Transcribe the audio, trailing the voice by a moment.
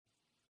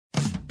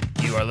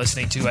You are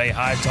listening to a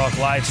Hive Talk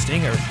Live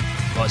Stinger.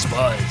 Buzz,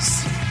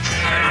 buzz.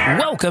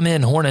 Welcome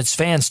in, Hornets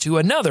fans, to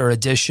another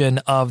edition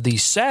of the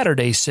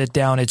Saturday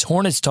Sit-Down. It's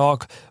Hornets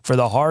Talk for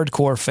the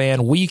hardcore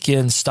fan,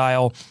 weekend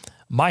style.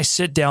 My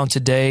sit-down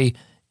today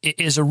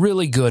is a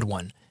really good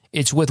one.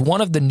 It's with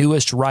one of the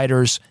newest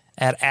writers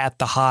at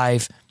The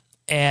Hive,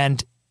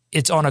 and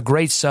it's on a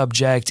great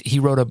subject. He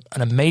wrote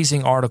an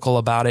amazing article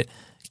about it.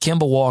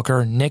 Kemba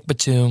Walker, Nick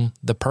Batum,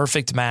 The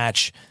Perfect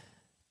Match.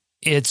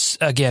 It's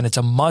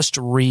a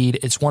must-read.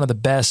 It's one of the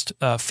best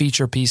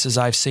feature pieces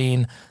I've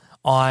seen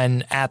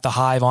on At The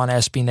Hive on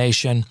SB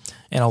Nation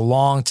in a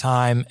long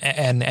time,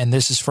 and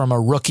this is from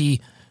a rookie.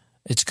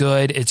 It's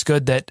good. It's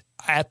good that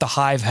At The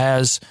Hive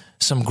has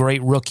some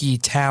great rookie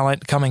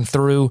talent coming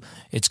through.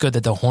 It's good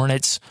that the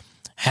Hornets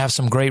have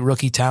some great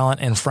rookie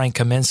talent and Frank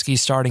Kaminsky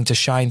starting to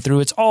shine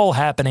through. It's all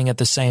happening at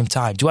the same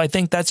time. Do I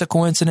think that's a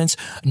coincidence?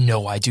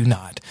 No, I do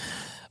not.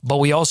 But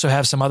we also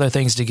have some other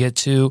things to get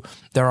to.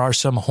 There are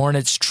some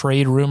Hornets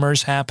trade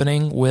rumors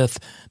happening with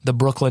the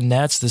Brooklyn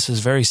Nets. This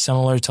is very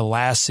similar to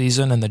last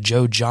season and the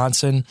Joe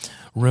Johnson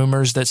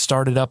rumors that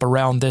started up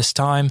around this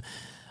time.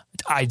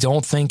 I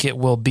don't think it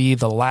will be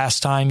the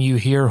last time you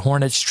hear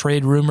Hornets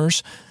trade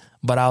rumors,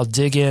 but I'll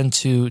dig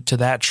into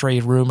that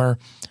trade rumor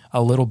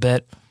a little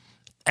bit,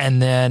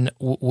 and then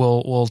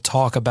we'll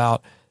talk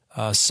about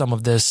some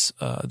of these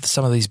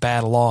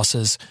bad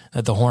losses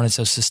that the Hornets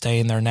have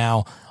sustained. They're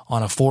now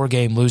on a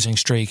 4-game losing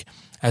streak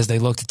as they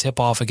look to tip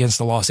off against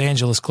the Los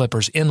Angeles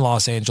Clippers in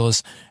Los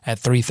Angeles at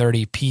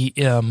 3:30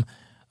 p.m.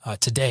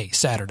 Today,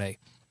 Saturday.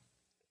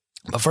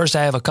 But first,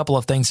 I have a couple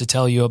of things to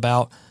tell you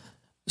about.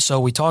 So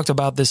we talked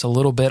about this a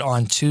little bit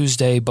on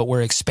Tuesday, but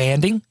we're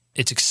expanding.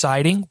 It's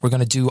exciting. We're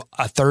going to do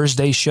a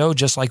Thursday show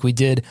just like we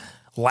did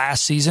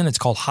last season. It's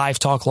called Hive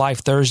Talk Live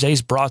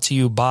Thursdays, brought to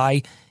you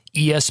by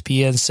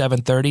ESPN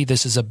 730.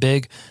 This is a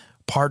big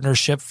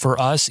partnership for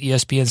us,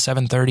 ESPN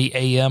 730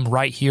 AM,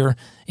 right here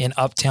in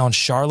Uptown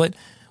Charlotte.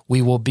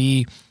 We will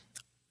be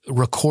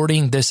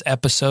recording this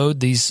episode,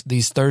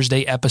 these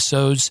Thursday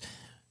episodes,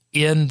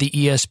 in the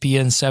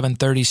ESPN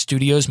 730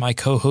 studios. My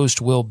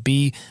co-host will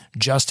be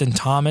Justin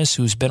Thomas,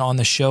 who's been on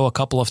the show a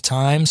couple of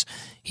times.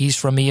 He's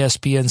from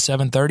ESPN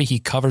 730. He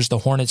covers the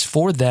Hornets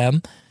for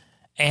them,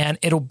 and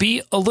it'll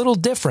be a little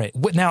different.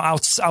 Now,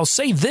 I'll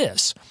say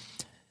this.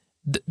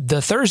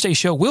 The Thursday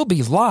show will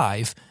be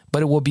live,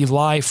 but it will be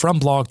live from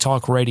Blog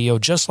Talk Radio,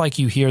 just like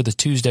you hear the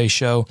Tuesday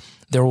show.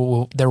 There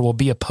will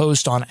be a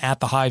post on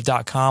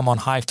atthehive.com, on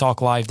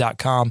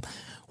hivetalklive.com,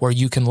 where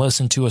you can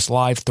listen to us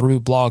live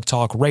through Blog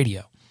Talk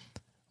Radio.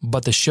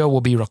 But the show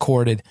will be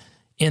recorded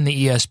in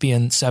the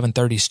ESPN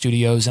 730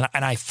 studios, and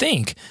I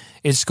think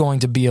it's going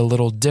to be a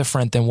little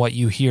different than what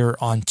you hear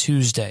on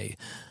Tuesday.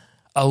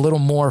 A little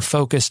more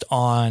focused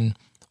on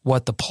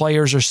what the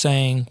players are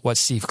saying, what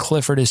Steve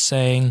Clifford is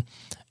saying,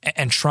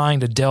 and trying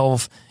to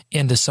delve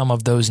into some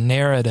of those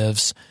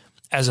narratives,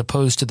 as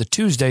opposed to the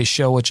Tuesday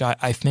show, which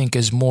I think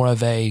is more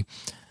of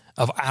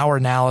our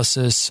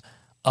analysis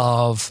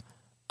of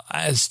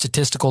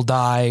statistical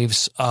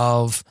dives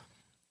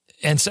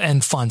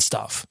and fun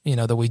stuff,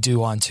 that we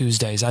do on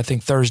Tuesdays. I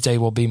think Thursday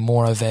will be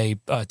more of a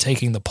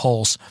taking the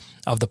pulse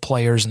of the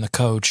players and the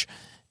coach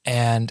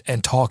and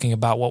talking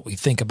about what we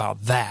think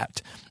about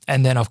that.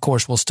 And then, of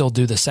course, we'll still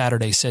do the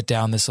Saturday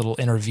sit-down, this little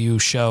interview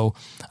show,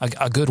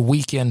 a good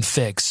weekend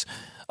fix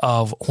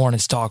of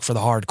Hornets talk for the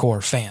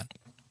hardcore fan.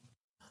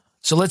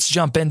 So let's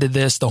jump into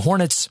this. The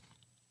Hornets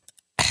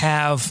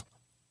have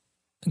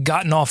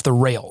gotten off the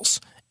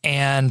rails,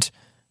 and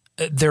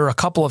there are a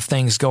couple of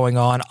things going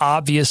on.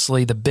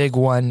 Obviously, the big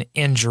one,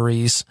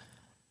 injuries,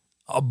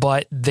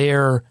 but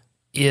there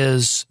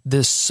is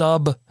this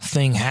sub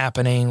thing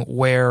happening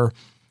where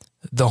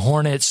the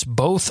Hornets,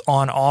 both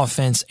on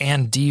offense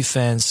and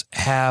defense,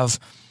 have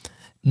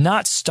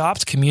not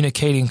stopped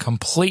communicating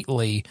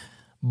completely,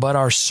 but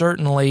are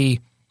certainly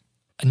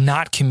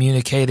not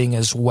communicating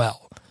as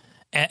well.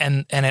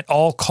 And it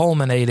all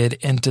culminated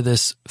into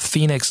this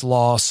Phoenix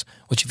loss,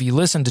 which if you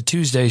listen to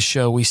Tuesday's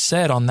show, we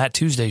said on that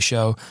Tuesday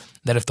show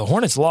that if the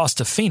Hornets lost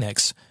to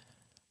Phoenix,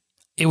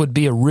 it would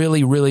be a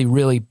really, really,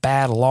 really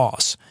bad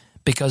loss,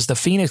 because the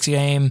Phoenix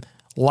game,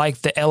 like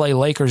the LA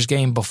Lakers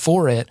game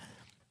before it,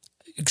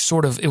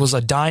 it was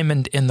a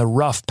diamond in the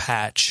rough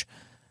patch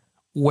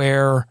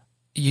where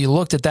you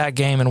looked at that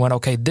game and went,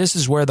 okay, this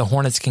is where the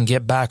Hornets can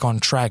get back on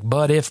track.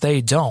 But if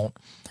they don't,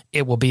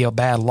 it will be a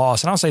bad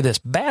loss. And I'll say this,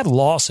 bad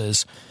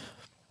losses,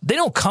 they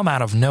don't come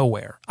out of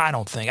nowhere, I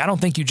don't think. I don't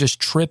think you just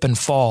trip and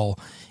fall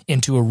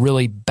into a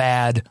really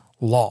bad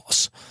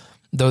loss,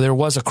 though there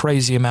was a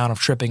crazy amount of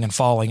tripping and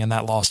falling in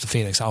that loss to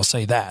Phoenix. I'll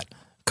say that.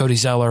 Cody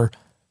Zeller,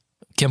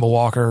 Kemba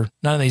Walker,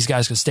 none of these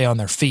guys could stay on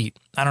their feet.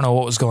 I don't know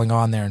what was going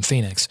on there in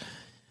Phoenix.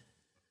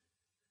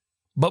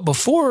 But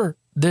before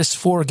this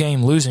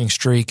 4-game losing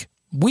streak,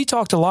 we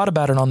talked a lot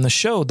about it on the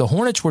show. The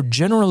Hornets were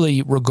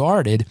generally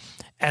regarded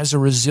as a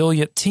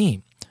resilient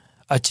team,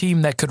 a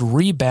team that could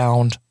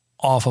rebound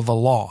off of a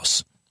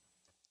loss.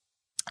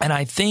 And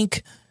I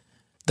think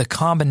the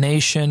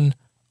combination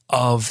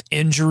of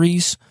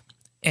injuries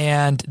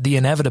and the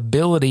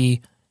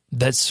inevitability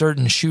that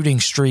certain shooting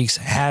streaks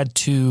had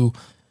to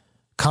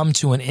come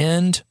to an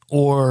end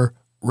or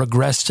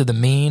regress to the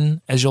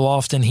mean, as you'll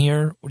often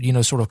hear,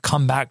 sort of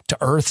come back to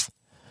earth.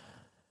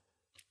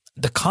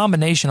 The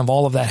combination of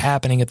all of that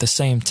happening at the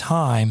same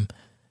time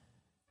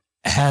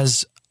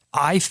has,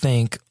 I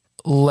think,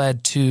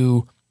 led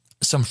to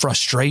some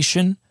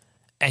frustration,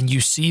 and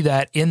you see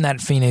that in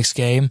that Phoenix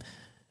game.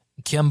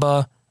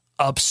 Kemba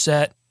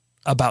upset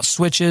about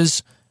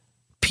switches,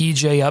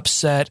 PJ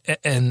upset,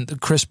 and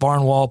Chris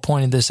Barnwell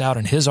pointed this out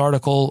in his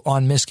article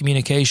on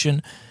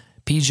miscommunication.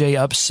 PJ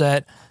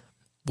upset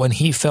when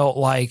he felt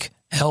like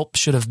help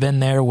should have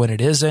been there when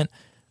it isn't.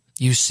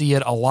 You see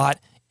it a lot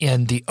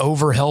in the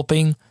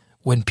over-helping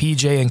when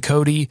PJ and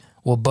Cody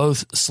will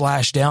both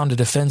slash down to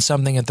defend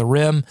something at the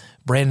rim.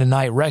 Brandon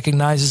Knight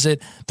recognizes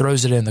it,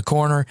 throws it in the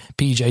corner.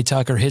 PJ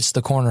Tucker hits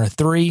the corner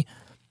three.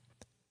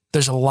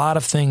 There's a lot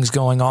of things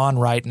going on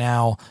right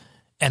now,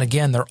 and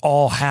again, they're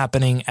all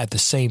happening at the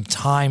same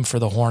time for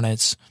the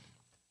Hornets,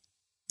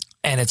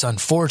 and it's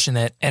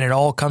unfortunate, and it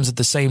all comes at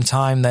the same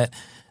time that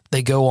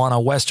they go on a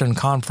Western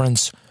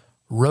Conference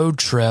road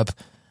trip.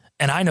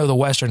 And I know the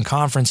Western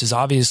Conference is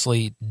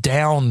obviously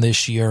down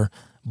this year,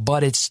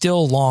 but it's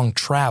still long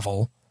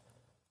travel.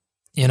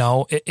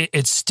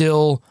 It's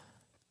still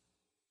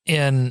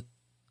in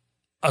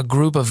a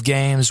group of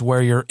games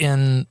where you're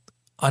in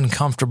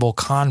uncomfortable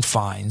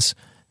confines.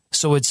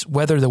 So it's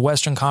whether the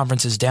Western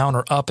Conference is down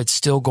or up, it's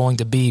still going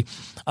to be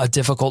a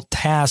difficult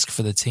task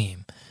for the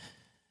team.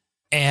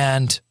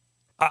 And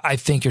I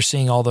think you're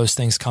seeing all those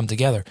things come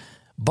together.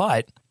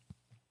 But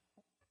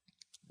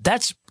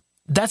that's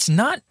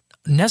not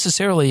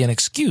necessarily an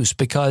excuse,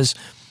 because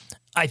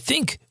I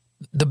think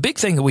the big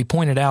thing that we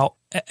pointed out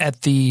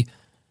at the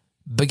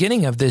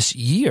beginning of this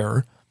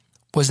year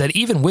was that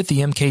even with the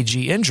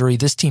MKG injury,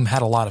 this team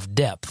had a lot of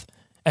depth.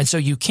 And so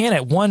you can't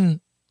at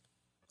one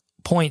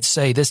point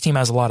say this team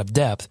has a lot of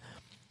depth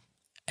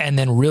and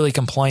then really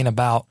complain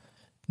about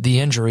the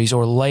injuries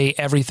or lay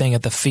everything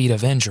at the feet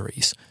of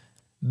injuries.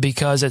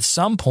 Because at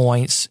some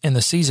points in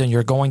the season,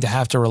 you're going to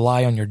have to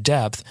rely on your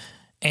depth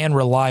and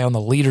rely on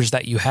the leaders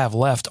that you have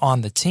left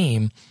on the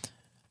team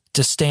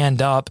to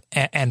stand up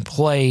and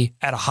play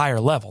at a higher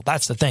level.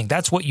 That's the thing.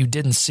 That's what you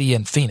didn't see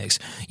in Phoenix.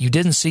 You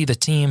didn't see the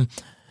team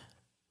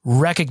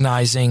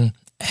recognizing,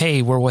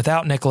 hey, we're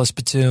without Nicholas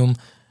Batum,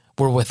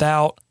 we're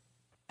without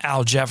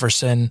Al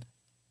Jefferson,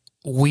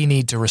 we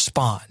need to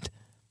respond.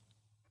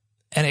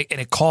 And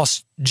it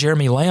cost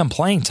Jeremy Lamb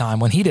playing time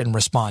when he didn't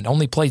respond.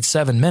 Only played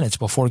 7 minutes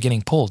before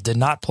getting pulled. Did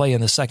not play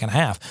in the second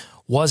half.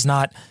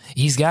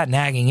 He's got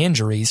nagging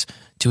injuries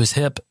to his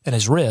hip and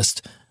his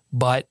wrist,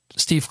 but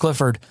Steve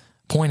Clifford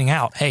pointing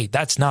out, hey,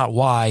 that's not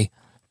why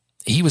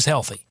he was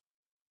healthy.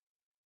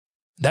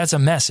 That's a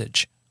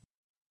message.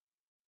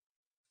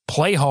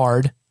 Play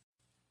hard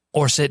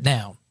or sit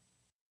down.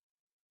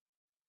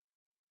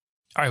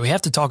 All right, we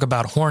have to talk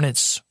about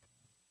Hornets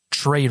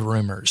trade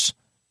rumors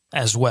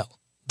as well.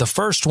 The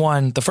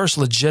first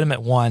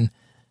legitimate one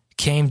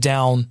came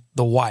down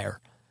the wire.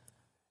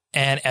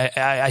 And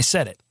I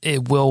said it.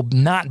 It will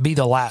not be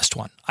the last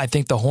one. I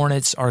think the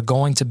Hornets are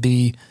going to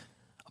be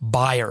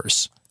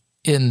buyers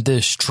in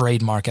this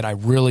trade market. I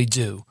really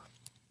do.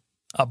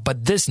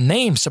 But this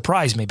name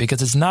surprised me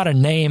because it's not a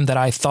name that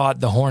I thought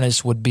the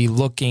Hornets would be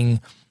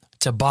looking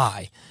to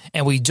buy.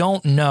 And we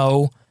don't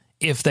know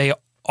if they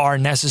are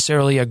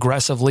necessarily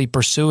aggressively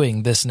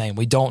pursuing this name.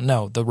 We don't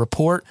know. The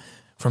report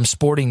from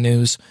Sporting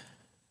News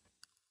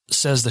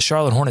says the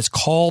Charlotte Hornets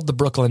called the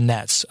Brooklyn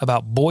Nets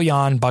about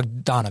Bojan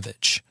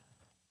Bogdanovic.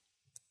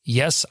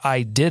 Yes,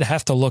 I did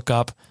have to look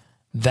up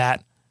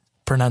that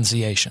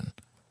pronunciation.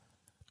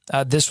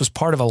 This was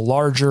part of a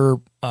larger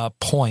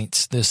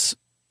point, this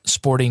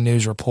Sporting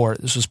News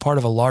report. This was part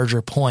of a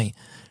larger point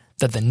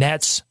that the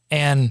Nets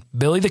and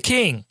Billy the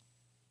King,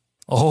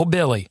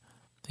 Billy,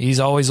 he's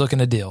always looking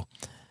to deal.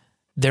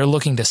 They're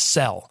looking to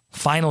sell,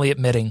 finally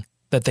admitting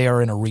that they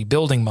are in a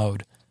rebuilding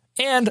mode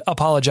and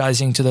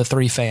apologizing to the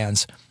 3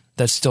 fans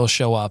that still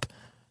show up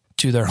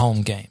to their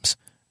home games.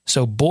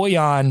 So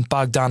Bojan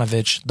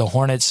Bogdanovic, the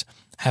Hornets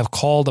have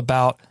called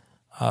about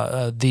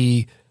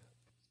the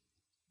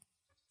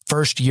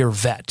first-year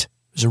vet.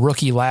 He was a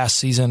rookie last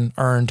season,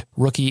 earned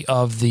Rookie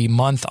of the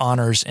Month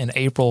honors in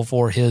April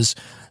for his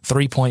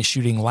three-point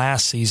shooting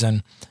last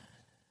season.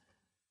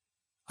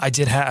 I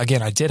did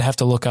have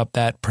to look up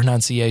that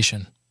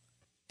pronunciation.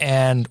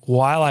 And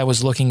while I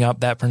was looking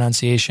up that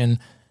pronunciation,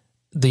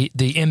 the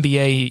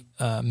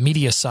NBA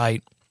media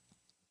site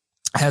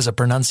has a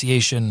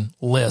pronunciation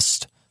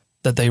list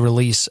that they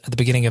release at the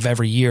beginning of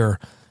every year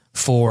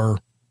for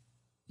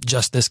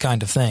just this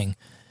kind of thing.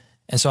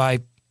 And so I,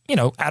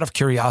 out of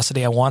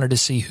curiosity, I wanted to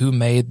see who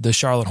made the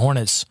Charlotte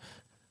Hornets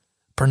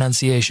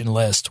pronunciation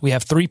list. We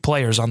have 3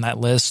 players on that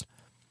list,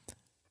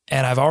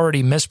 and I've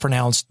already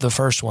mispronounced the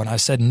first one. I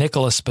said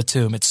Nicholas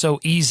Batum. It's so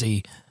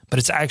easy, but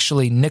it's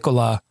actually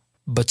Nicola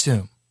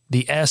Batum.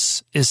 The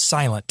S is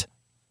silent.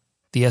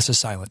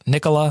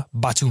 Nicola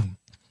Batum.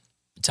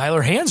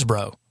 Tyler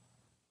Hansbrough.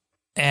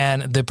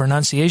 And the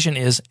pronunciation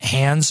is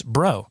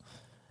Hansbrough.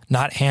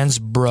 not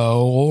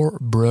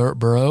Hansbrough,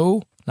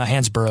 not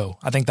Hansbrough.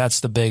 I think that's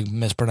the big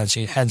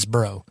mispronunciation,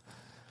 Hansbrough.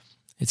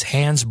 It's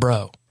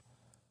Hansbrough.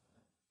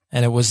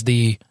 And it was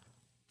the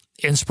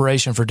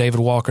inspiration for David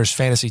Walker's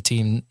fantasy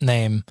team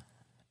name,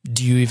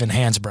 Do You Even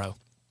Hansbrough?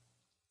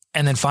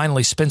 And then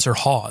finally, Spencer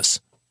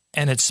Hawes.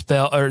 And it's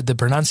the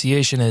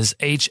pronunciation is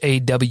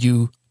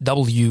Hawwz.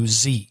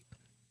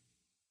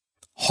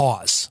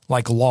 Hawes,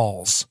 like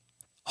Laws.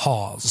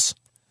 Hawes.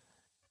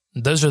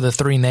 Those are the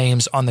three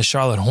names on the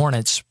Charlotte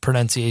Hornets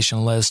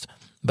pronunciation list,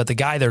 but the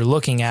guy they're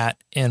looking at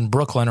in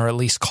Brooklyn, or at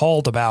least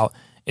called about,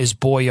 is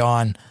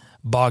Bojan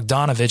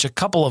Bogdanovic. A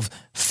couple of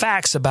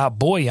facts about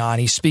Bojan.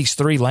 He speaks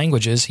 3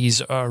 languages.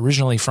 He's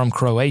originally from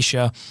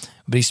Croatia,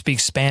 but he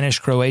speaks Spanish,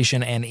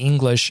 Croatian, and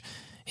English.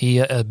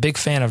 He's a big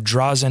fan of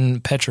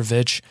Drazen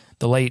Petrovic,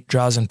 the late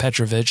Drazen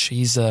Petrovic.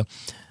 He's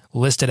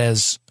listed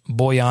as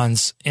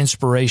Bojan's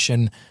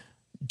inspiration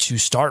to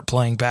start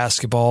playing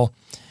basketball.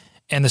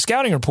 And the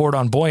scouting report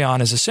on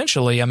Bojan is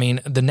essentially,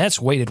 the Nets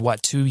waited,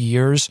 2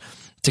 years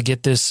to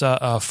get this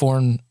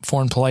foreign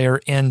player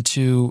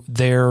into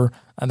their,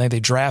 I think they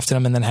drafted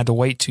him and then had to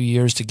wait 2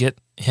 years to get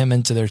him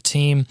into their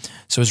team.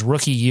 So his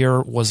rookie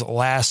year was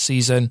last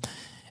season.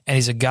 And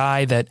he's a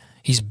guy that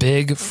he's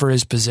big for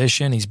his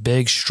position. He's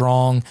big,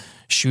 strong,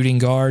 shooting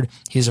guard.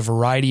 He has a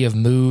variety of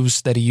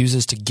moves that he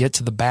uses to get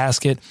to the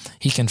basket.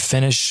 He can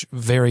finish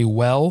very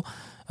well.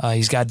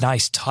 He's got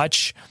nice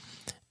touch.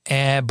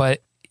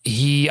 But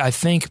I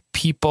think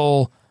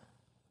people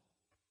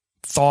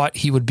thought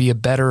he would be a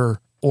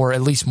better, or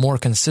at least more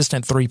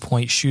consistent,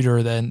 three-point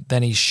shooter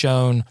than he's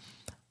shown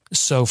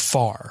so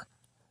far.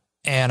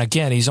 And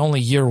again, he's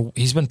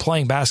been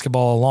playing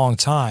basketball a long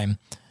time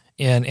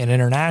in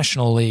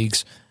international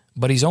leagues,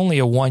 but he's only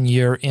a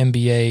 1-year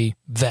NBA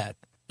vet.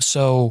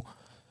 So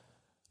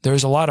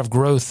there's a lot of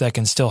growth that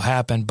can still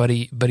happen, but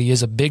he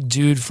is a big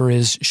dude for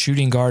his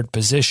shooting guard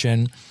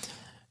position.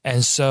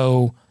 And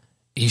so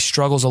he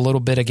struggles a little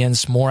bit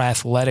against more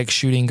athletic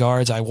shooting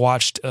guards. I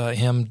watched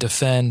him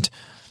defend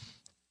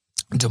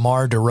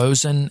DeMar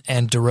DeRozan,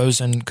 and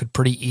DeRozan could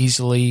pretty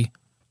easily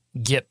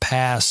get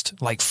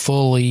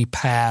fully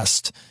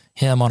past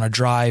him on a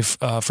drive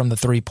from the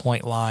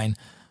three-point line.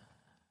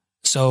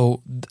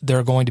 So there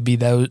are going to be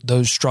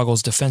those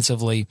struggles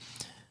defensively.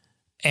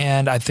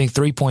 And I think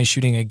three-point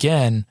shooting,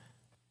 again,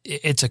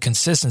 it's a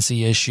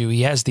consistency issue.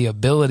 He has the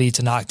ability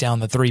to knock down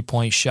the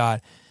three-point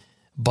shot,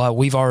 but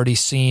we've already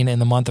seen in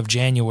the month of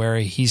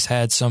January, he's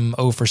had some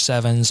 0 for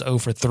 7s, 0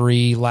 for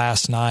 3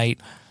 last night.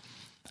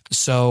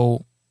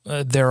 So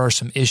there are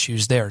some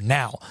issues there.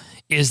 Now,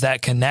 is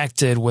that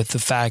connected with the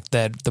fact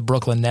that the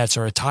Brooklyn Nets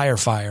are a tire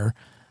fire?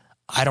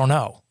 I don't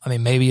know.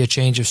 Maybe a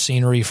change of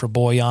scenery for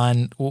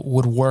Bojan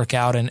would work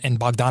out in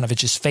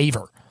Bogdanovic's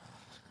favor.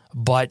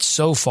 But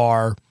so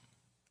far,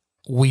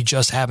 we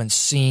just haven't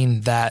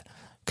seen that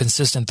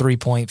consistent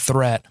three-point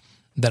threat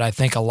that I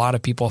think a lot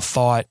of people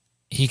thought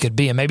he could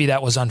be. And maybe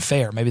that was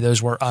unfair. Maybe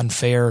those were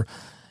unfair,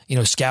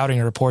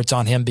 scouting reports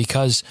on him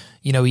because,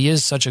 he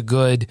is such a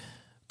good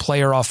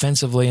player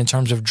offensively in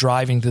terms of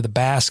driving to the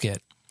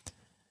basket.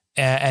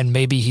 And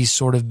maybe he's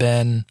sort of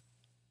been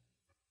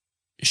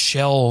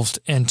shelved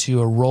into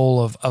a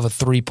role of a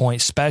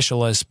three-point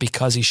specialist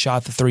because he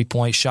shot the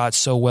three-point shot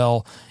so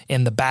well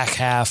in the back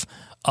half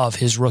of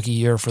his rookie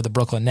year for the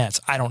Brooklyn Nets.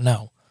 I don't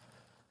know.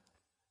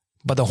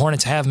 But the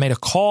Hornets have made a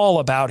call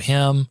about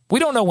him. We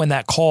don't know when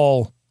that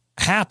call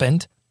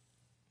happened.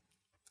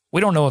 We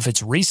don't know if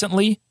it's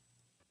recently.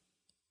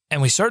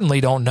 And we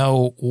certainly don't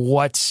know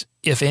what,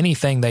 if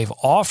anything, they've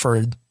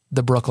offered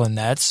the Brooklyn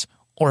Nets,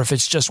 or if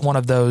it's just one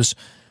of those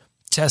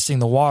testing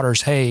the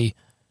waters, hey,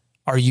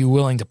 are you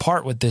willing to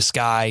part with this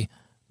guy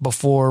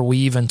before we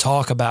even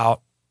talk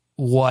about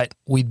what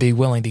we'd be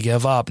willing to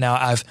give up? Now,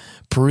 I've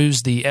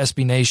perused the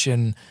SB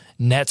Nation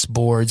Nets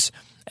boards,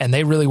 and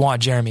they really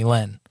want Jeremy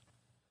Lin.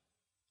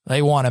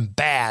 They want him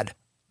bad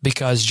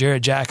because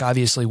Jarrett Jack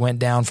obviously went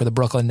down for the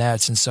Brooklyn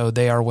Nets, and so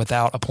they are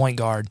without a point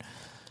guard.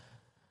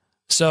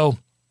 So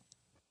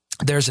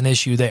there's an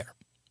issue there.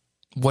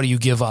 What do you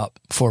give up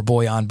for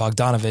Bojan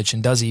Bogdanovic,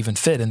 and does he even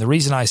fit? And the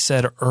reason I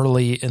said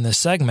early in the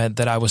segment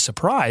that I was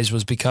surprised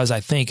was because I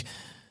think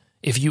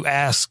if you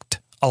asked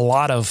a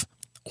lot of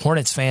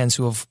Hornets fans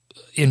who have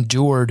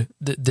endured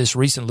this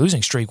recent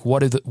losing streak,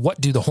 what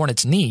do the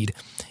Hornets need?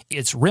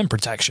 It's rim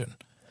protection.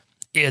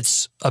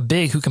 It's a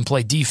big who can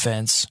play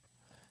defense,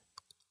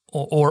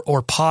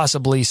 or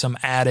possibly some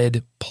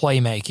added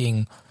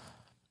playmaking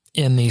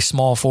in the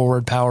small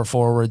forward, power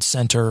forward,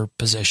 center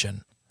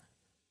position.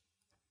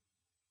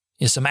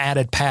 Is some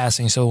added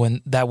passing, so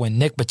when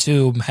Nick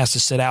Batum has to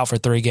sit out for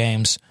 3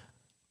 games,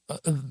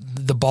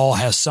 the ball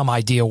has some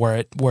idea where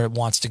it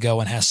wants to go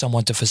and has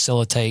someone to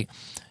facilitate,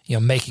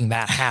 making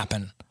that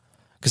happen.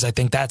 Because I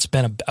think that's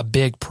been a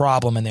big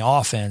problem in the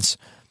offense,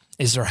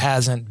 is there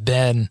hasn't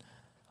been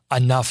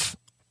enough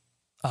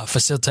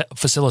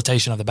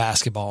facilitation of the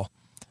basketball.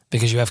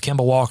 Because you have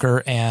Kemba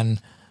Walker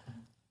and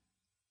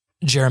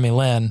Jeremy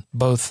Lin,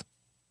 both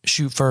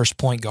shoot first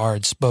point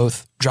guards,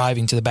 both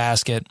driving to the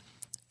basket.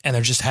 And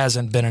there just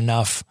hasn't been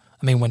enough.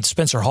 When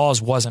Spencer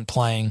Hawes wasn't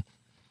playing,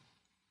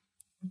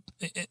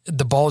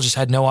 the ball just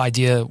had no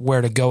idea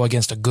where to go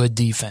against a good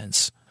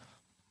defense.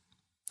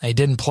 They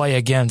didn't play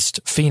against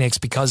Phoenix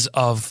because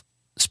of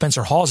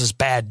Spencer Hawes'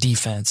 bad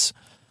defense,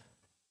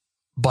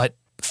 but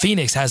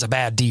Phoenix has a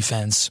bad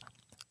defense,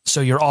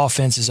 so your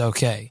offense is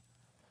okay.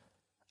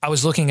 I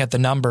was looking at the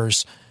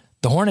numbers.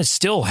 The Hornets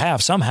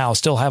somehow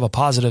still have a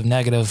positive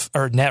negative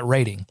or net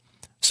rating.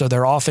 So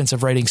their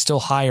offensive rating still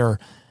higher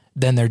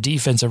than their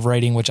defensive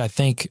rating, which I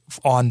think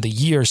on the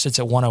year sits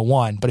at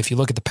 101. But if you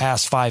look at the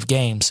past 5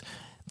 games,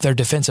 their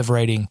defensive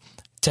rating,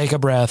 take a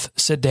breath,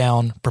 sit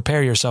down,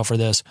 prepare yourself for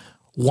this,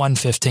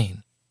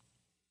 115.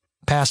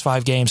 Past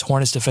 5 games,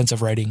 Hornets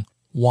defensive rating,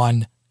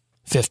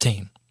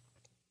 115.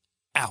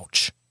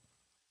 Ouch.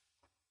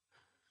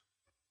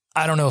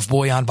 I don't know if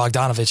Bojan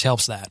Bogdanovic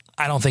helps that.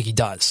 I don't think he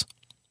does.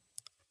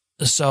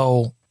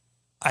 So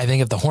I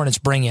think if the Hornets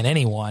bring in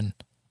anyone,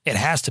 it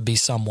has to be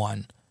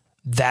someone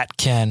that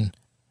can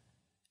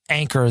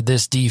anchor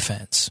this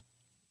defense.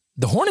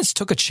 The Hornets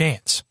took a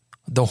chance.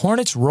 The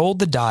Hornets rolled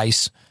the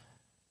dice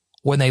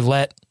when they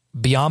let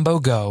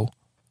Biyombo go,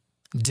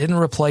 didn't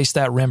replace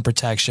that rim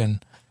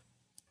protection,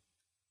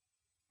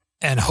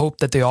 and hoped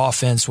that the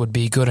offense would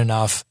be good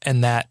enough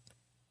and that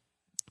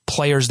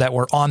players that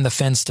were on the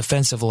fence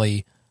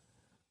defensively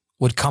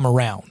would come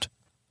around.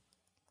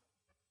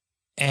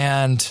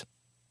 And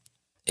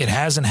it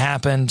hasn't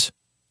happened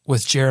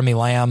with Jeremy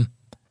Lamb.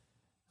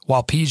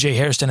 While P.J.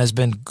 Hairston has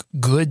been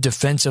good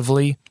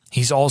defensively,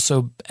 he's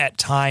also at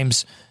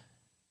times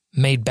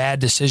made bad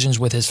decisions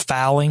with his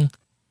fouling,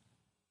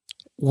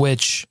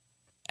 which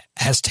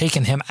has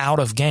taken him out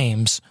of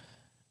games.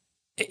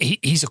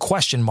 He's a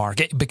question mark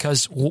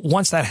because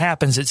once that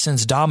happens, it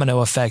sends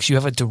domino effects. You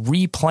have to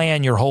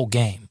replan your whole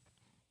game.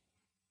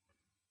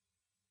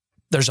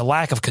 There's a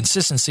lack of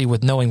consistency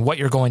with knowing what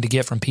you're going to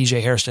get from P.J.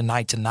 Hairston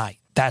night to night.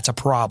 That's a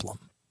problem.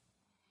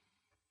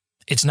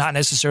 It's not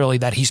necessarily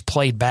that he's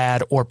played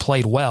bad or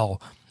played well.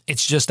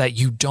 It's just that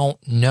you don't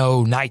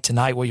know night to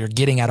night what you're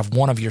getting out of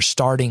one of your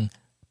starting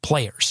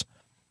players.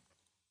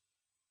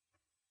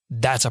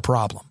 That's a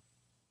problem.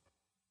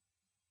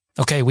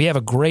 Okay, we have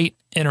a great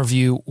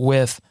interview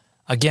with,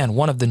 again,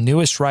 one of the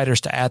newest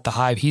writers to At the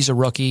Hive. He's a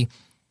rookie,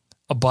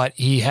 but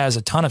he has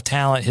a ton of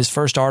talent. His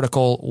first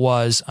article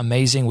was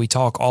amazing. We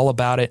talk all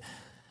about it.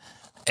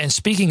 And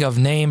speaking of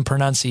name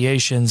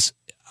pronunciations,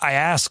 I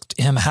asked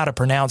him how to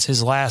pronounce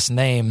his last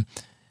name,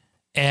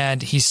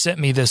 and he sent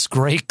me this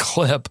great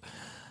clip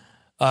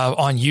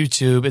on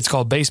YouTube. It's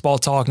called Baseball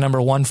Talk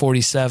number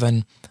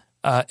 147.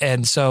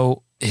 And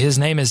so his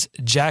name is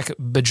Jack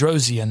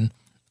Bedrosian.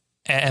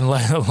 And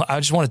I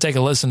just want to take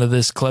a listen to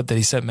this clip that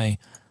he sent me.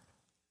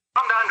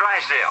 I'm Don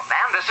Drysdale,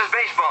 and this is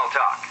Baseball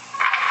Talk.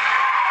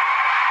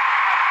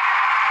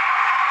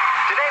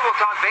 Today we'll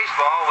talk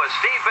baseball with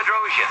Steve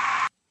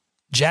Bedrosian.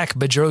 Jack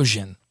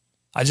Bedrosian.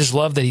 I just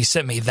love that he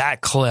sent me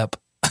that clip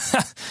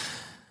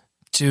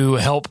to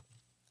help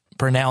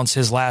pronounce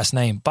his last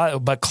name.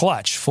 But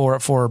clutch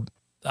for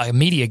a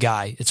media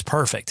guy, it's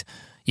perfect.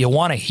 You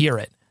want to hear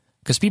it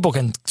because people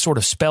can sort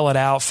of spell it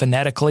out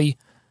phonetically,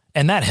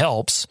 and that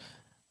helps.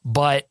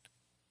 But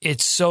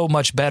it's so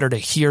much better to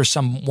hear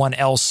someone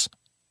else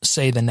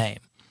say the name.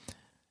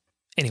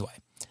 Anyway,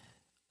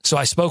 so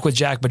I spoke with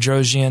Jack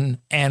Bedrosian,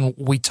 and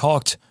we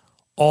talked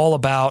all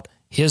about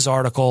his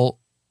article,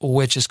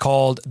 which is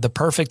called The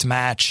Perfect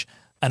Match,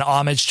 an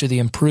homage to the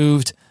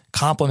improved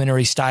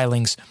complementary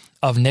stylings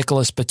of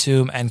Nicholas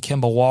Batum and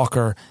Kemba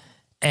Walker.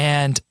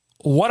 And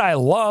what I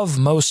love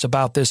most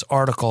about this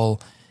article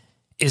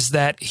is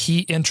that he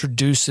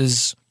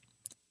introduces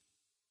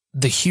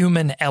the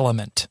human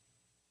element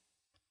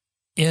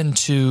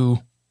into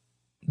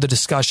the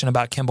discussion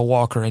about Kemba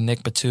Walker and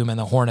Nick Batum and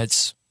the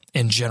Hornets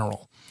in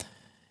general.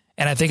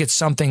 And I think it's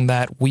something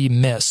that we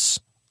miss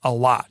a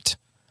lot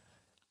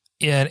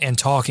in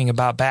talking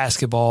about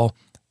basketball,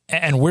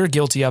 and we're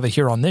guilty of it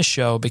here on this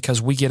show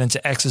because we get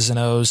into X's and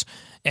O's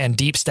and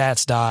deep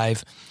stats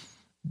dive.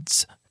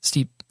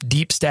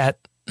 Deep stat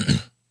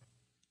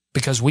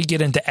because we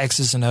get into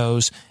X's and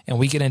O's and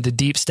we get into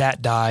deep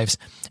stat dives,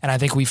 and I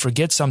think we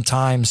forget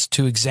sometimes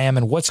to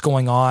examine what's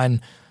going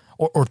on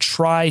or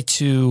try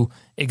to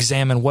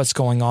examine what's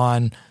going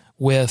on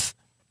with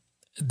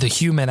the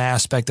human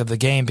aspect of the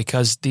game,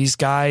 because these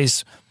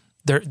guys,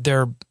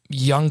 they're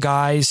young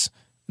guys.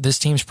 This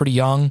team's pretty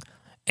young,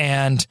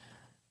 and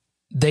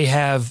they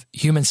have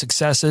human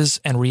successes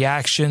and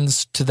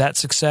reactions to that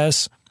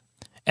success,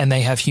 and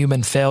they have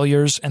human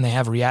failures and they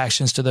have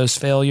reactions to those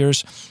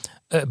failures,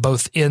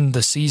 both in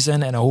the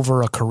season and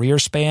over a career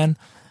span.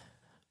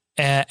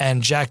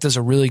 And Jack does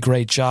a really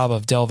great job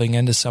of delving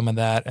into some of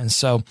that. And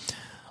so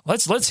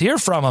let's hear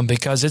from him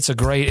because it's a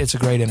great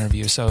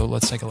interview. So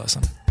let's take a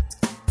listen.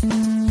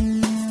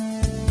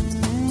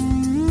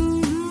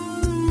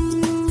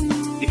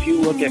 If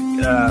you look at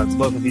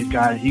both of these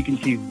guys, you can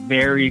see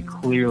very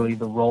clearly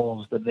the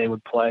roles that they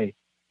would play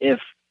if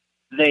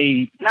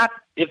they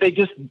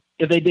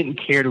didn't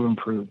care to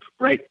improve,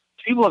 right?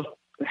 People have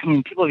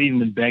even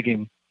been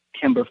begging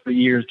Kemba for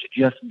years to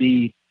just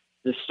be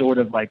this sort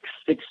of like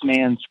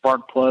 6-man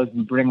spark plug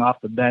and bring off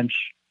the bench,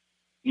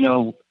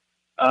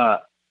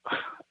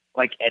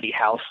 like Eddie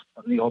House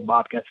on the old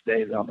Bobcats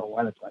days. I don't know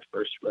why that's my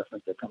first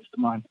reference that comes to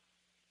mind.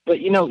 But,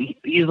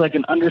 he's like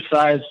an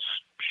undersized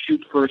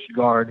shoot-first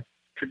guard.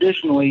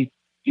 Traditionally,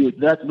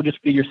 that would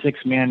just be your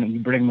sixth man, and you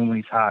bring him when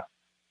he's hot.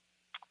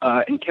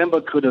 And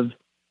Kemba could have,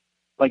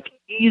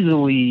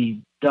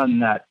 easily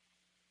done that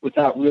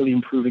without really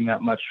improving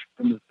that much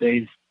from his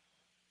days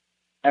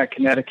at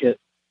Connecticut.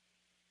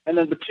 And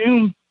then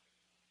Batum,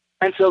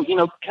 and so,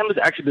 Kemba's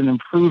actually been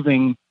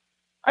improving,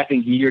 I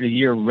think, year to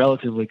year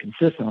relatively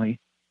consistently.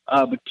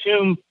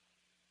 Batum,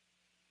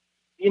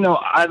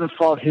 I haven't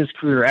followed his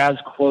career as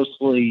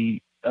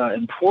closely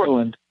in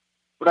Portland,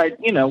 but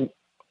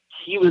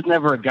he was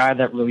never a guy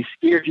that really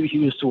scared you. He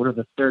was sort of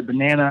the third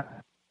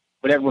banana,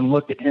 but everyone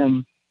looked at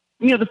him.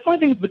 The funny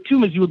thing with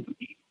Batum is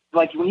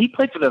when he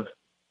played for the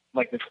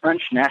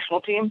French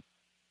national team,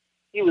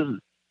 he was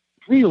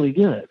really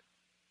good.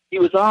 He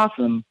was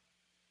awesome.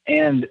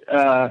 And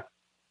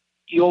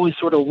you always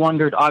sort of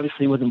wondered,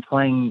 obviously he wasn't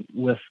playing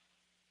with,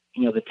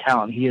 the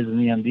talent he is in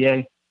the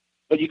NBA,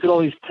 but you could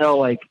always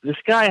tell, this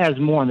guy has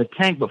more in the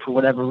tank, but for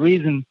whatever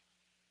reason,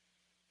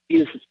 he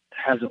just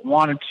hasn't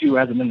wanted to,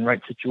 hasn't been in the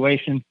right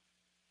situation.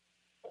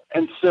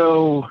 And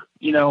so,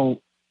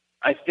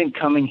 I think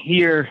coming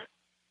here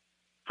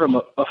from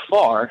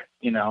afar,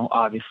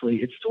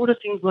 obviously, it sort of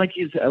seems like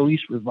he's at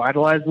least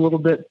revitalized a little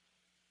bit.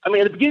 I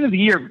mean, at the beginning of the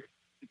year,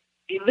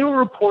 there were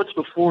reports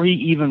before he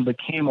even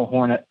became a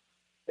Hornet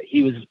that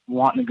he was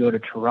wanting to go to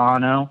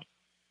Toronto.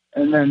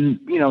 And then,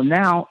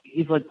 now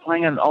he's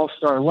playing at an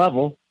all-star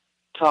level,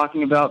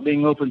 talking about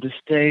being open to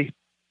stay,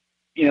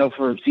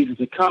 for seasons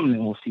to come,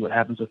 and we'll see what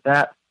happens with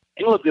that.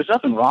 And look, there's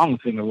nothing wrong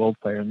with being a role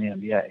player in the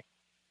NBA.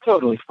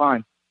 Totally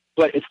fine.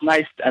 But it's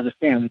nice as a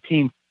fan of the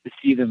team to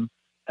see them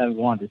have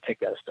wanted to take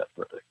that a step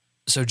further.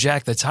 So,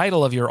 Jack, the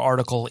title of your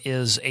article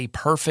is A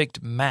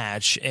Perfect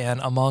Match, and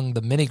among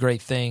the many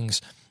great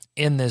things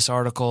in this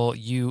article,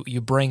 you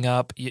bring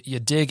up, you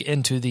dig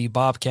into the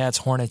Bobcats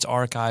Hornets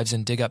archives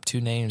and dig up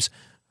two names,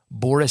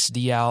 Boris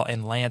Diaw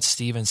and Lance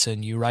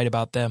Stephenson. You write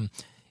about them.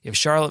 If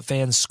Charlotte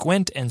fans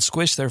squint and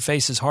squish their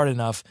faces hard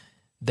enough,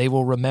 they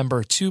will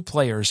remember two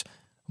players,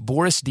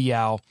 Boris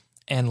Diaw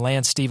and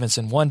Lance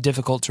Stephenson, one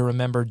difficult to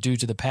remember due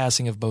to the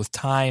passing of both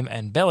time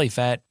and belly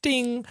fat,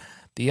 ding,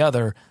 the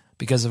other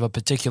because of a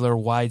particular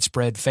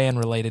widespread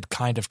fan-related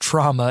kind of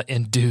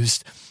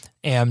trauma-induced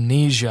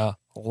amnesia.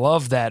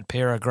 Love that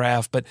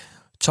paragraph, but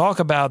talk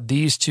about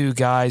these two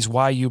guys,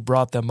 why you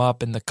brought them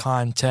up in the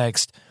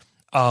context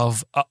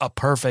of a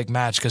perfect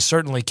match, because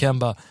certainly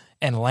Kemba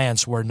and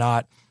Lance were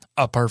not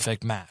a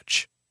perfect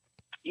match.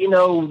 That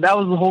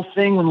was the whole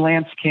thing when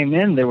Lance came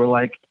in. They were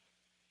like,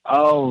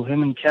 oh,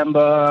 him and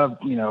Kemba,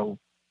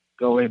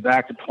 go way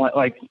back to play.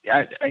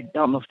 I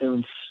don't know if they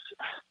were,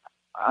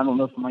 I don't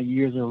know if my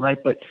years are right,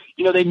 but,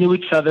 they knew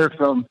each other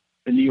from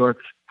the New York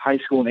high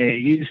school and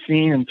AAU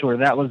scene, and sort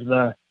of that was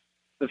the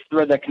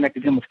thread that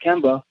connected him with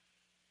Kemba.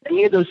 And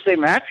he had those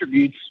same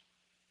attributes,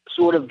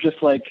 sort of just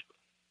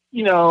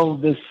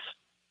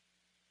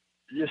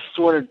this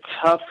sort of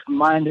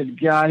tough-minded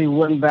guy who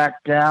wouldn't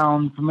back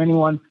down from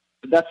anyone.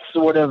 But that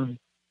sort of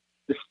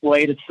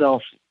displayed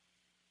itself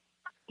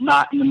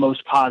not in the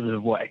most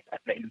positive way, I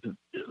think is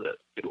a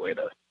good way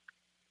to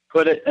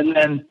put it. And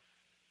then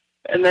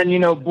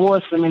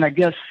Boris, I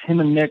guess him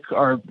and Nick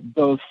are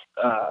both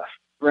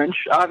French,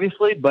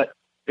 obviously, but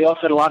they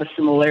also had a lot of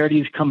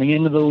similarities coming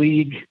into the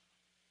league,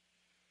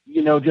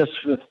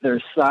 just with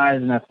their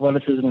size and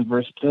athleticism and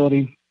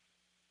versatility.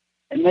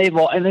 And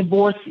then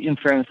Boris, in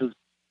fairness, has,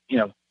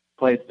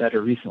 played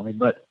better recently,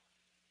 but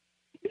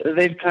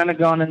they've kind of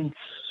gone in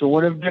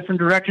sort of different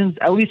directions,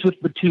 at least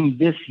with Batum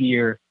this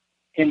year,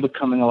 him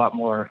becoming a lot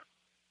more,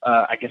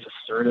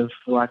 assertive,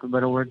 for lack of a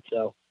better word.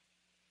 So,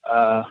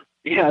 it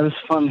was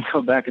fun to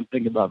go back and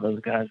think about those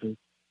guys as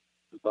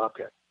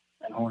Bobcat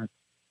and Hornets.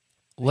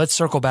 Let's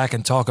circle back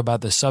and talk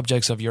about the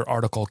subjects of your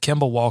article,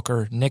 Kemba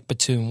Walker, Nick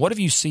Batum. What have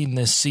you seen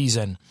this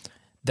season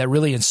that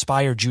really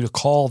inspired you to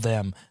call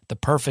them the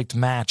perfect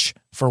match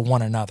for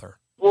one another?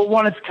 Well,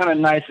 one, it's kind of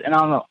nice, and I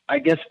don't know, I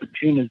guess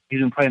Batum he's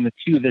been playing the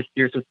two this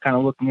year, so it's kind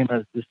of looking at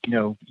as this,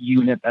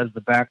 unit as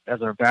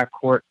our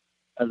backcourt,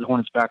 as the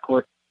Hornets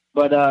backcourt.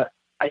 But I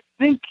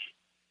think,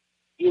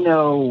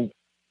 Batum,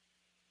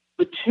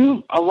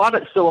 a lot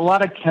of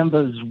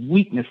Kemba's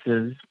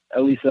weaknesses,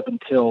 at least up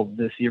until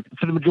this year,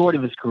 for the majority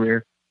of his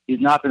career, he's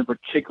not been a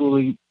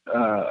particularly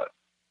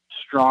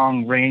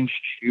strong range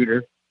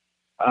shooter.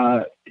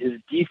 His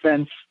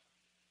defense,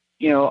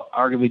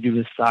 arguably due to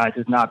his size,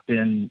 has not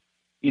been,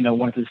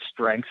 one of his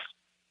strengths.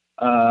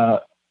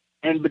 And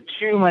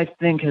Batum, I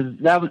think,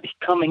 that was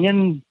coming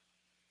in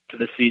to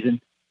the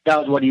season, that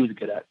was what he was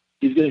good at.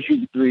 He was good at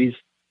shooting threes.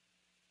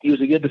 He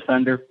was a good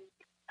defender.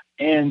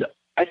 And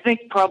I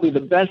think probably the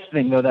best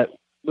thing, though,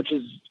 which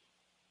is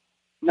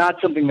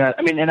not something that,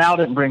 and Al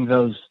didn't bring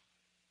those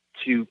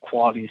two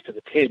qualities to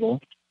the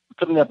table.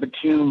 Something that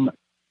Batum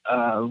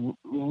has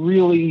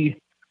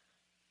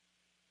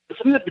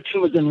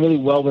done really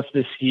well with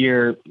this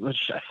year,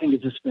 which I think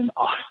has just been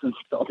awesome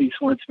to all these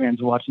Hornets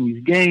fans watching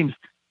these games,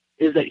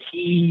 is that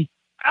I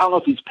don't know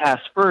if he's pass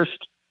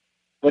first,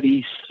 but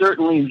he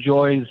certainly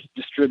enjoys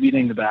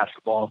distributing the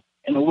basketball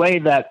in a way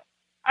that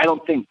I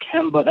don't think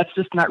Kemba, that's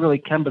just not really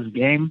Kemba's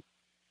game,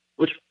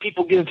 which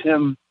people give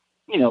him,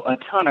 a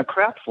ton of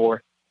crap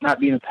for not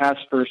being a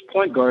pass-first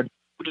point guard,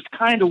 which is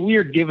kind of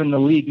weird given the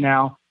league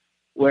now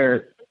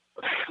where,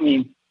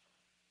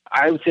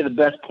 I would say the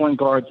best point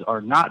guards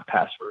are not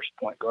pass-first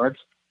point guards.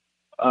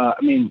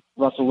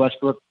 Russell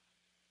Westbrook,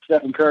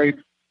 Stephen Curry,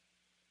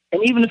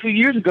 and even a few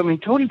years ago,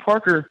 Tony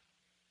Parker,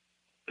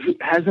 who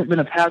hasn't been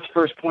a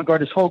pass-first point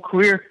guard his whole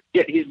career,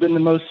 yet he's been the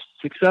most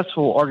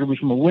successful, arguably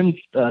from a win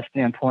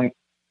standpoint.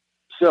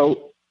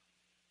 So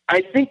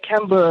I think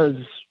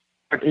Kemba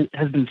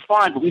has been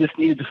fine, but we just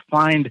needed to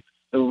find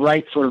the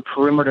right sort of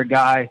perimeter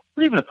guy,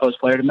 or even a post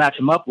player, to match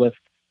him up with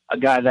a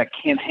guy that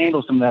can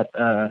handle some of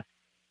that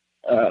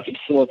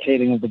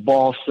facilitating of the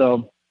ball.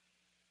 So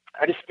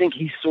I just think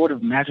he sort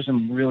of matches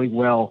him really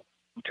well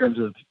in terms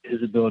of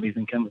his abilities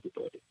and Kemba's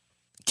abilities.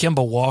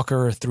 Kemba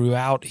Walker,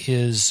 throughout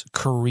his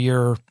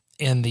career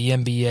in the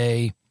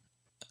NBA,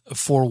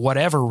 for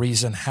whatever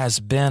reason, has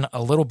been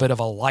a little bit of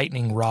a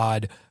lightning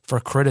rod for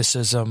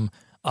criticism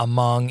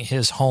among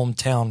his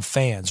hometown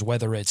fans,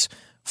 whether it's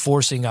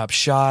forcing up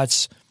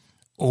shots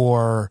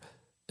or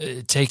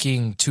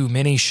taking too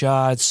many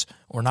shots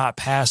or not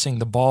passing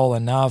the ball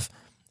enough.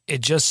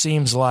 It just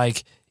seems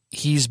like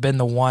he's been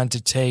the one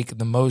to take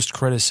the most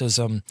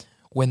criticism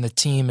when the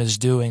team is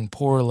doing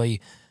poorly.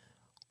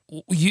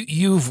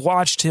 You've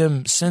watched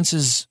him since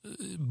his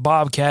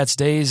Bobcats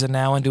days and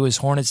now into his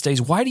Hornets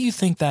days. Why do you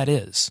think that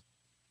is?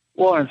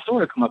 Well, it's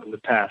sort of come up in the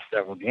past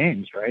several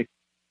games, right?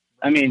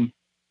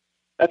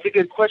 That's a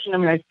good question.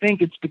 I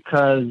think it's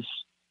because,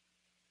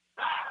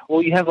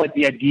 you have like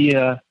the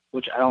idea,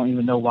 which I don't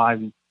even know why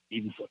we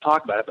even still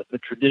talk about it, but the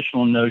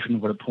traditional notion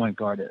of what a point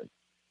guard is,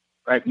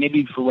 right?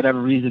 Maybe for whatever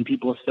reason,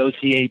 people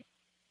associate,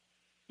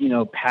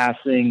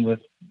 passing with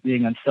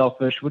being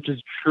unselfish, which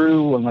is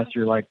true unless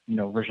you're like,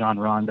 Rajon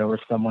Rondo or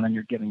someone and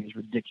you're getting these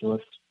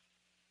ridiculous,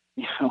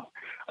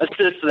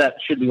 assists that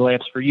should be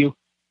layups for you.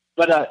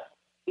 But,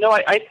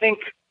 I think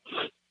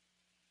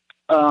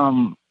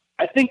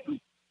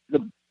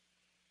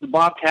the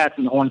Bobcats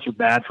and the Hornets were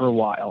bad for a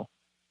while,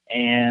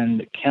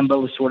 and Kemba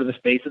was sort of the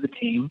face of the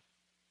team,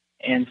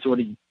 and sort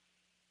of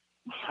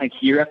like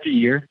year after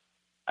year.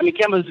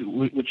 Kemba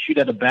would shoot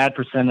at a bad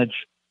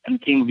percentage, and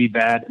the team would be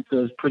bad, and so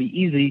it was pretty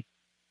easy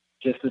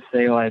just to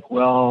say like,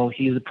 well,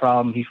 he's a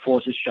problem. He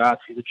forces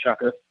shots. He's a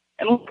chucker.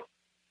 And look,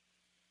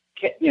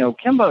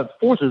 Kemba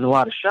forces a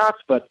lot of shots,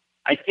 but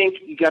I think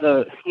you got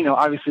to,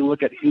 obviously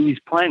look at who he's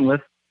playing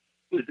with.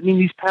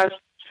 These past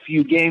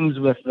few games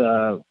with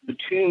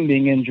Batum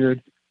being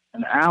injured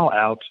and Al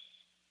out,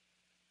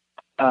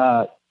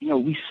 the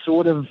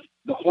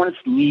Hornets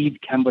need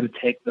Kemba to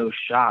take those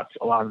shots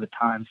a lot of the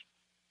times,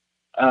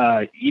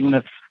 even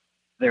if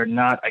they're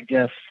not, I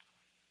guess.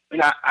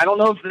 I don't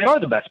know if they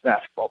are the best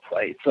basketball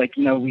play. It's like,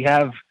 we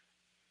have,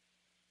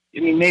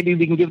 maybe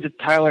we can give it to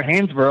Tyler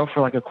Hansborough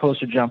for like a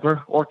closer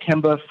jumper, or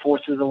Kemba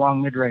forces a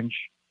long mid-range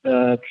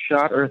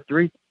shot or a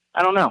three.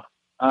 I don't know.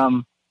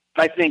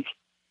 I think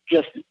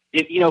just,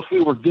 if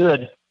we were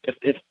good,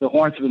 if the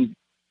Hornets have been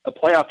a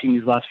playoff team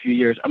these last few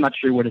years, I'm not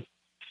sure what has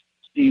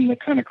seen the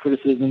kind of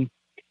criticism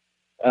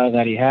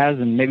that he has,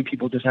 and maybe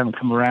people just haven't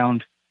come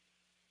around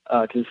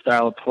to his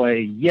style of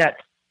play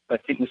yet. But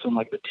I think with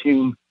someone like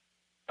Batum,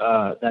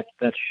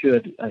 that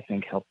should, I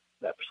think, help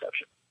that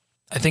perception.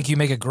 I think you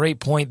make a great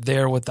point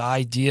there with the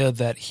idea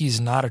that he's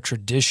not a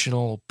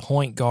traditional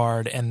point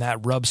guard, and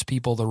that rubs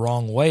people the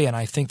wrong way. And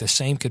I think the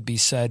same could be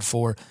said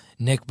for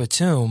Nick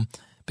Batum,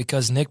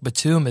 because Nick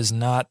Batum is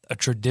not a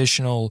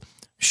traditional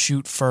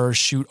shoot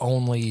first, shoot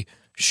only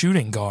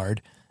shooting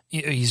guard.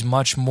 He's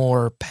much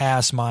more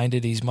pass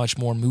minded. He's much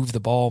more move the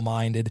ball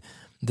minded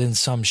than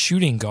some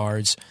shooting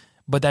guards.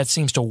 But that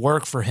seems to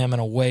work for him in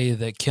a way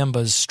that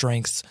Kemba's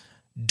strengths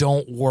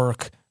don't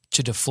work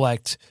to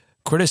deflect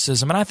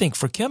criticism. And I think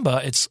for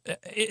Kemba,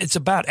 it's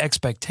about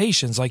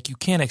expectations. Like, you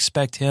can't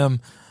expect him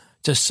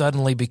to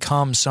suddenly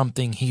become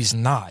something he's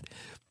not.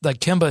 Like,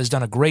 Kemba has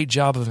done a great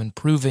job of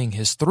improving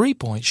his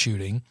three-point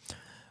shooting,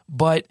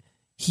 but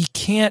he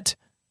can't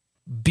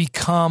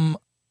become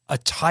a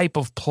type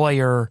of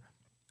player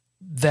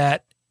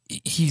that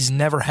he's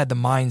never had the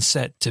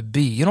mindset to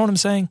be. You know what I'm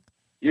saying?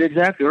 You're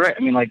exactly right.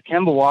 Like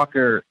Kemba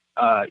Walker,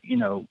 he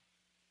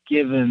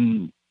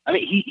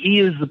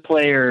is the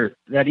player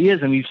that he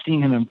is, and we've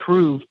seen him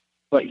improve,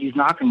 but he's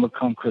not going to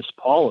become Chris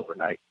Paul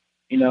overnight,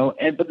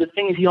 but the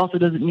thing is, he also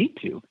doesn't need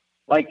to.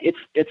 Like,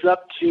 it's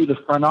up to the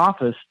front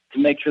office to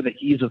make sure that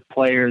he's with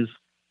players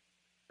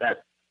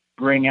that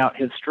bring out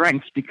his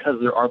strengths, because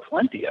there are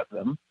plenty of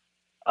them.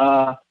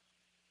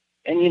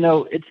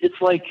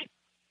 It's like,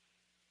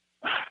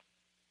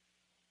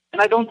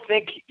 and I don't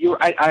think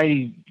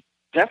I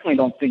definitely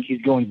don't think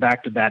he's going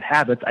back to bad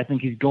habits. I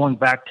think he's going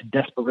back to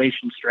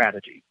desperation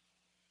strategy,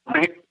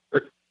 right?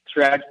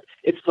 Strategy.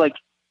 It's like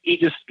he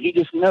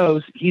just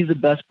knows he's the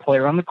best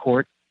player on the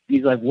court.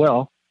 He's like,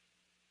 well,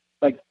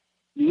 like,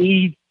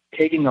 me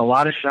taking a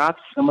lot of shots,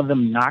 some of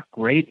them not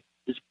great,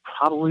 is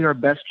probably our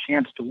best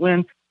chance to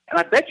win. And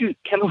I bet you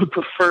Kemba would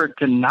prefer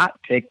to not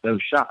take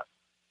those shots,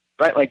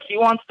 right? Like, he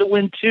wants to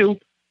win too.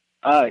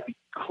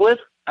 Cliff,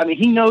 I mean,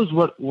 he knows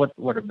what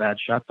are bad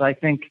shots. I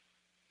think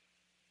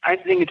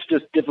it's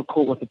just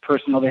difficult with the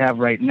personnel they have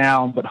right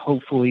now, but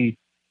hopefully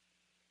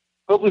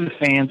the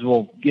fans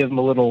will give him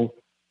a little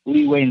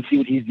leeway and see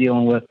what he's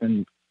dealing with,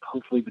 and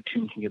hopefully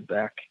Batum can get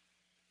back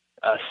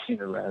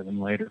sooner rather than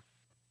later.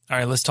 All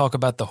right, let's talk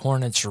about the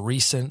Hornets'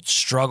 recent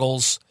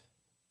struggles.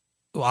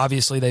 Well,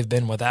 obviously, they've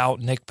been without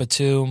Nick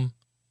Batum,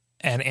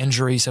 and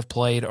injuries have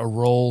played a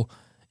role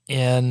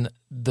in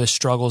the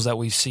struggles that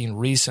we've seen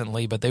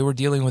recently, but they were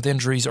dealing with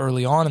injuries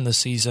early on in the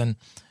season,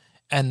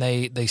 and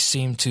they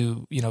seem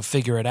to,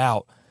 figure it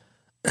out.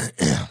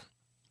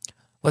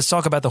 Let's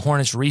talk about the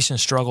Hornets' recent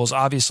struggles.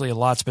 Obviously, a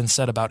lot's been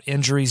said about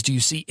injuries. Do you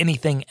see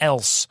anything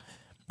else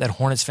that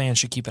Hornets fans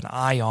should keep an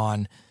eye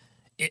on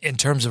in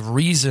terms of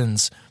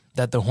reasons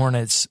that the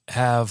Hornets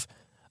have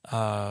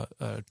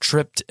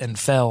tripped and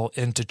fell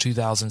into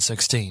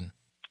 2016?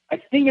 I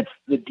think it's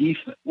the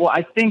defense. Well,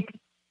 I think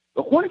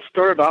the Hornets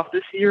started off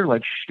this year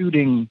like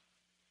shooting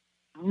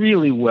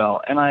really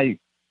well, and I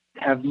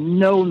have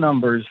no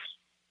numbers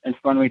in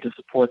front of me to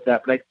support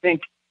that, but I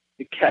think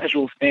the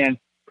casual fan,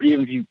 or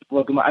even if you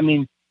look them up, I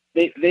mean,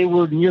 they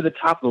were near the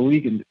top of the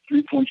league in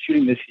three-point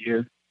shooting this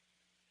year,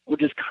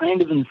 which is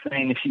kind of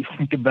insane if you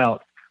think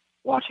about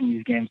watching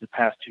these games the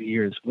past 2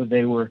 years, where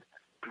they were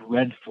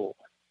dreadful.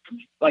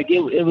 Like,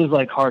 it was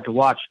like hard to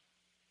watch.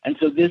 And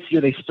so this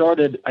year they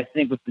started, I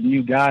think, with the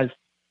new guys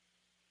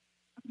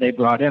they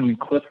brought in. I mean,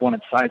 Cliff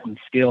wanted size and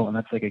skill, and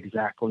that's like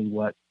exactly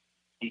what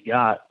he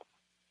got.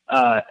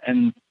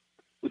 And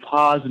with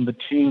Haas and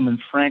Batum and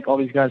Frank, all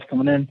these guys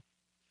coming in,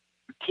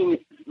 the team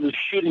was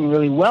shooting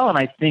really well. And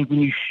I think when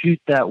you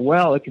shoot that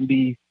well, it can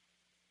be,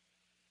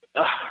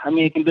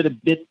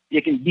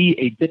 it can be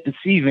a bit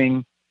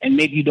deceiving, and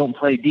maybe you don't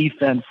play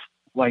defense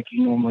like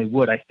you normally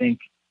would. I think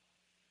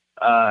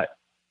no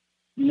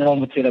one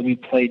would say that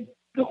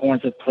the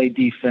Hornets have played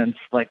defense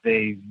like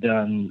they've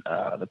done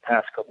the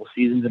past couple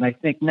seasons. And I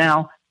think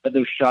now that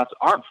those shots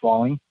aren't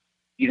falling,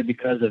 either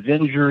because of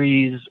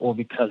injuries or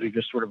because we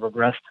just sort of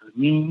regressed to the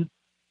mean,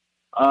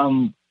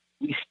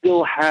 we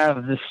still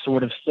have this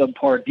sort of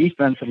subpar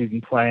defense that we've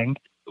been playing,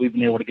 that we've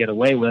been able to get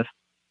away with.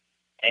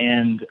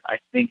 And I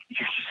think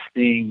you're just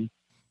seeing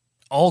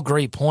all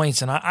great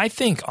points. And I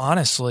think,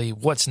 honestly,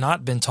 what's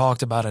not been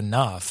talked about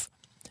enough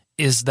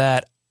is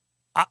that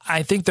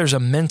I think there's a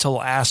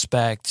mental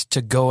aspect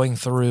to going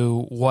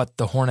through what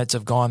the Hornets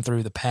have gone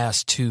through the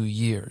past 2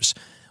 years.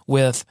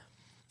 With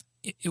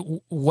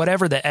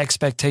whatever the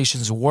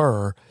expectations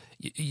were,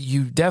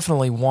 you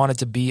definitely wanted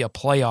to be a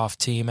playoff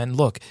team. And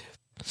look,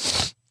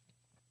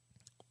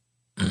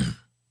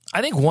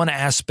 I think one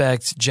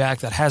aspect, Jack,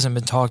 that hasn't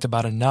been talked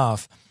about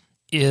enough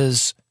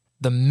is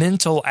the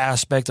mental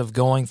aspect of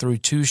going through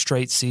 2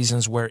 straight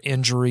seasons where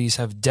injuries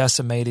have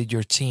decimated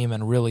your team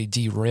and really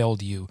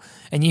derailed you.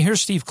 And you hear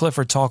Steve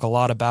Clifford talk a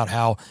lot about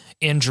how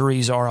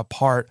injuries are a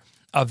part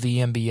of the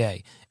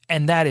NBA.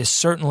 And that is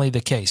certainly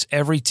the case.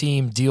 Every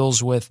team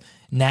deals with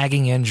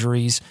nagging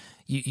injuries.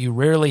 You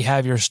rarely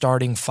have your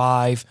starting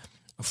 5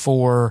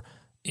 for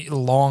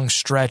long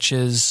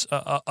stretches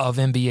of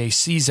NBA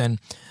season.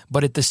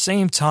 But at the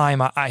same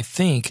time, I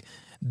think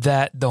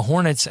that the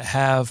Hornets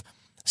have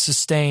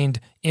sustained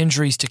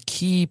injuries to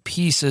key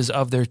pieces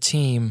of their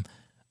team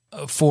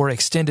for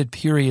extended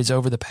periods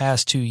over the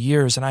past 2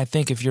 years. And I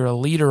think if you're a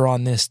leader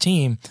on this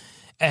team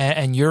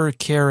and you're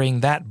carrying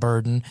that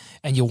burden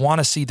and you want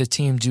to see the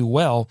team do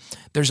well,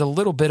 there's a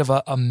little bit of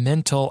a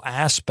mental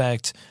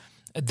aspect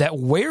that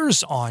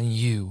wears on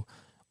you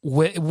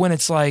when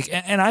it's like,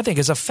 and I think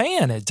as a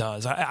fan it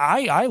does.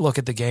 I look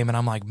at the game and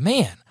I'm like,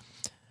 man,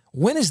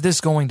 when is this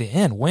going to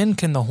end? When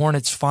can the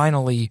Hornets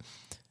finally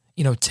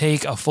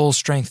take a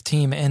full-strength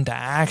team into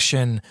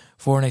action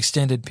for an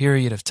extended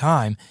period of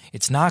time?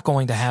 It's not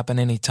going to happen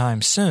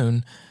anytime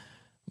soon,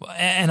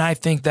 and I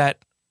think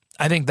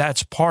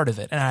that's part of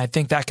it, and I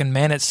think that can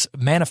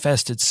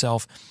manifest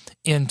itself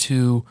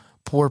into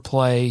poor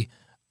play,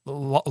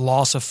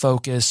 loss of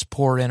focus,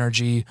 poor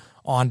energy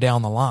on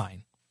down the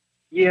line.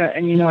 Yeah,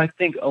 and I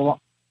think along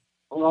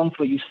with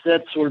what you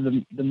said, sort of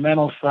the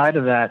mental side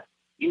of that,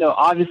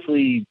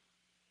 obviously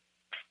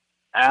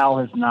Al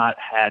has not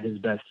had his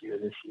best year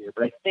this year,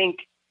 but I think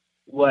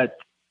what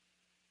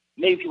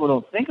maybe people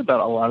don't think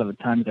about a lot of the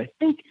time is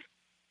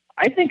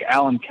I think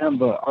Al and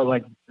Kemba are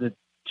like the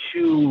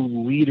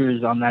 2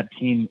 leaders on that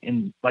team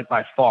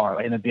by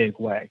far in a big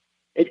way.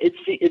 It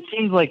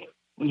seems like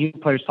when you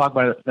players talk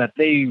about it that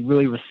they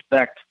really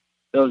respect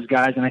those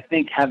guys, and I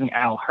think having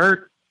Al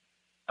hurt,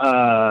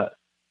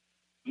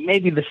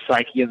 maybe the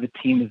psyche of the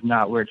team is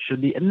not where it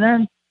should be. And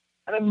then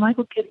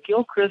Michael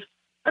Kidd-Gilchrist,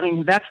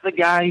 that's the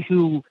guy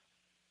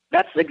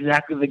that's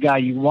exactly the guy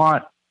you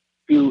want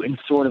who, in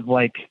sort of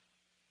like,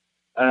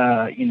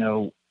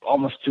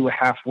 almost to a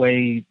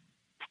halfway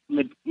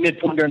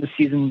midpoint during the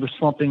season, we're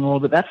slumping a little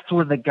bit. That's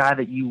sort of the guy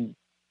that you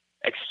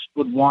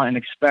would want and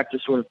expect to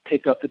sort of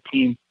pick up the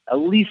team, at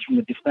least from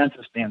a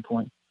defensive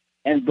standpoint.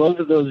 And both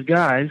of those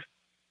guys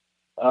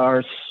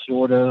are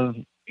sort of,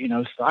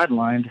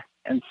 sidelined.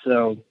 And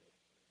so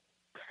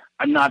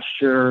I'm not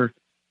sure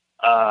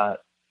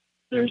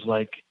there's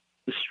like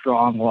the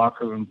strong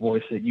locker room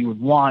voice that you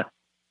would want,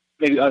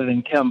 maybe other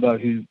than Kemba,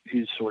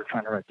 who's sort of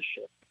trying to right the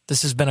ship.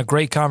 This has been a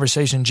great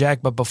conversation,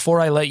 Jack, but before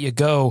I let you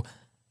go,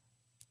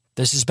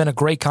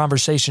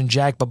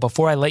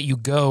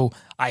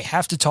 I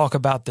have to talk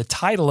about the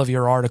title of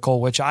your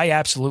article, which I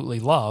absolutely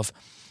love,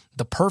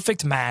 The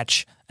Perfect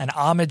Match, an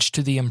homage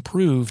to the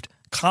improved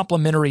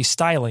complementary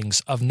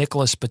stylings of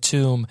Nicholas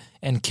Batum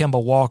and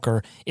Kemba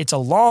Walker. It's a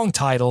long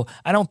title.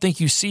 I don't think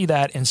you see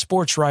that in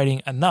sports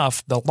writing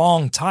enough, the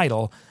long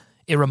title.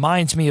 It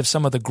reminds me of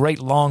some of the great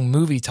long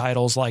movie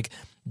titles like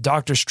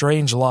Dr.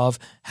 Strangelove,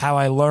 How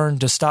I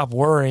Learned to Stop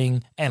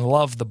Worrying and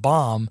Love the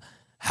Bomb.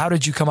 How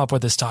did you come up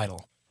with this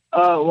title?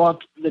 Well,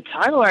 the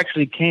title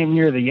actually came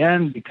near the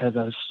end because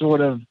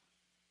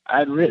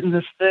I'd written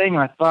this thing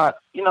and I thought,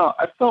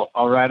 I felt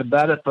all right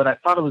about it, but I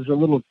thought it was a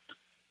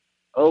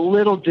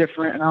little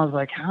different. And I was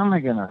like, how am I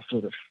going to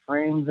sort of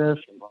frame this?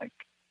 And like,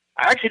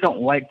 I actually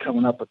don't like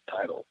coming up with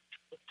titles.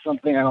 It's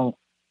something I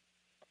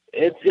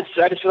just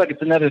feel like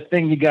it's another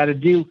thing you got to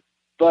do.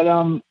 But,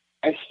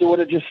 I sort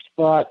of just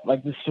thought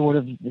like this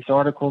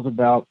article's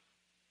about,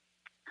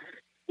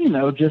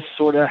 just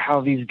sort of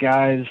how these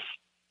guys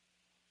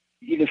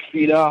either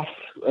feed off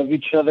of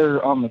each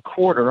other on the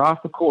court or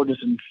off the court,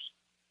 just in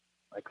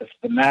like a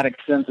thematic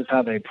sense of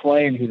how they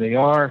play and who they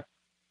are.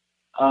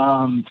 So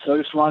I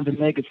just wanted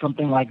to make it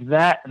something like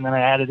that. And then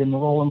I added in the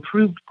little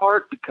improved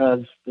part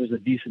because there's a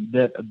decent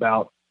bit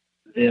about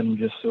them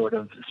just sort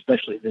of,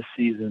 especially this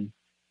season,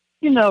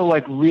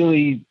 like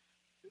really,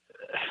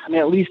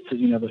 at least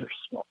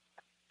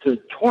to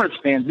Hornets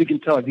fans, we can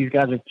tell like these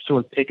guys are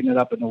sort of picking it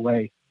up in a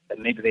way that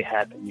maybe they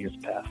had in years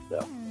past,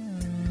 though.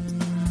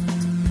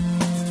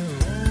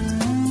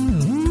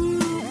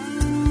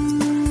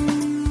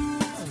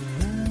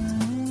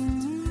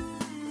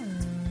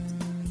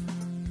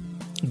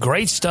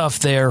 Great stuff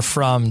there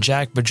from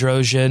Jack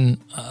Bedrosian.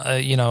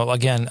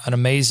 Again, an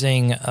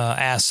amazing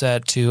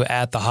asset to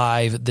At the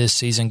Hive this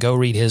season. Go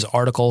read his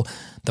article,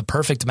 The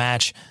Perfect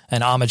Match,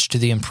 an homage to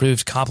the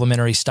improved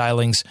complementary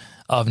stylings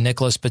of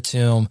Nicholas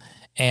Batum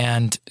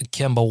and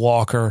Kemba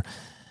Walker.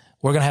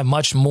 We're going to have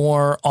much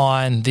more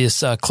on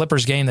this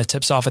Clippers game that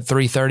tips off at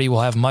 3:30.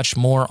 We'll have much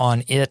more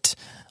on it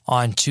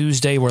on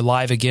Tuesday. We're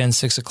live again,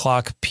 6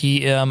 o'clock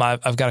p.m.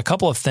 I've got a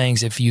couple of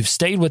things. If you've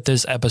stayed with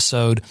this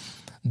episode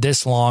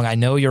this long, I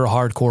know you're a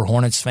hardcore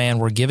Hornets fan.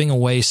 We're giving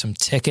away some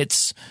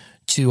tickets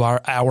to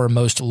our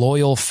most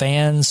loyal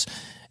fans.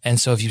 And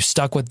so if you've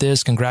stuck with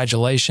this,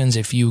 congratulations.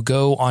 If you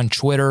go on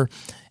Twitter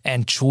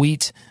and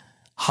tweet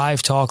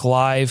Hive Talk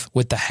Live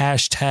with the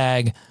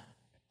hashtag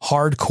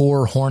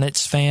Hardcore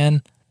Hornets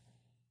Fan,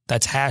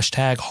 that's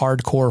hashtag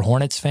Hardcore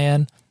Hornets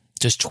Fan,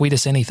 just tweet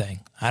us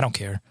anything. I don't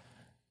care.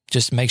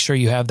 Just make sure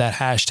you have that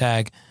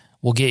hashtag.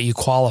 We'll get you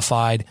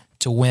qualified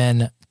to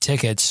win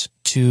tickets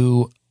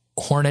to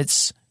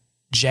Hornets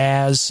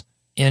Jazz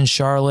in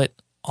Charlotte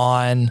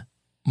on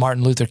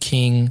Martin Luther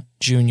King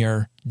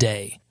Jr.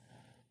 Day.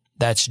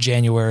 That's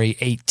January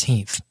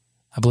 18th.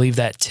 I believe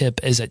that tip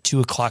is at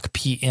 2 o'clock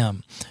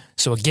p.m.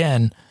 So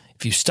again,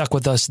 if you stuck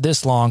with us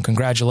this long,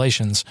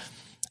 congratulations.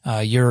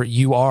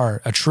 You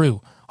are a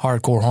true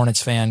hardcore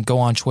Hornets fan. Go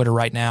on Twitter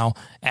right now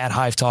at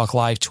Hive Talk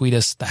Live. Tweet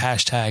us the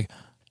hashtag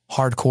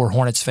Hardcore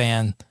Hornets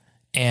Fan,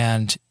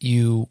 and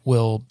you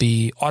will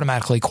be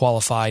automatically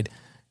qualified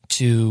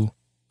to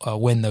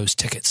win those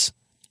tickets.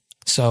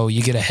 So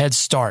you get a head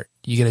start.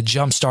 You get a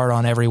jump start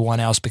on everyone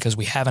else because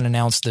we haven't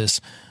announced this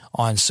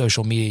on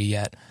social media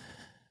yet.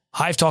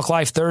 Hive Talk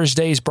Live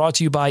Thursdays brought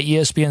to you by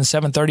ESPN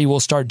 730 will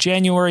start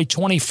January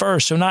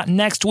 21st. So not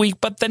next week,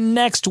 but the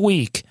next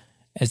week.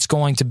 It's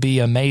going to be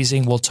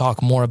amazing. We'll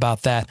talk more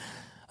about that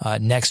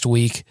next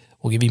week.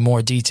 We'll give you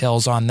more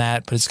details on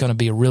that, but it's going to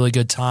be a really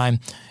good time.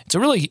 It's a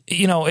really,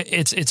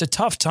 it's a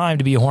tough time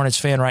to be a Hornets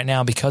fan right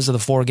now because of the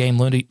 4-game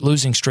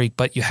losing streak,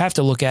 but you have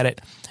to look at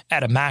it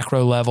at a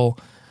macro level.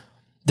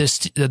 This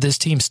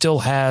team still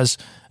has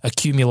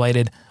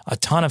accumulated a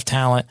ton of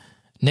talent.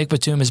 Nick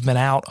Batum has been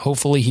out.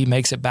 Hopefully he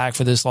makes it back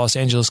for this Los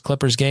Angeles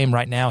Clippers game.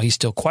 Right now he's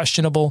still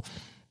questionable.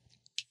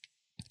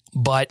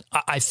 But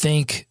I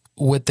think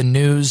with the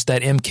news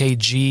that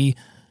MKG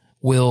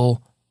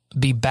will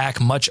be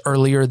back much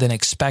earlier than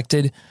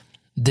expected,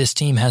 this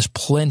team has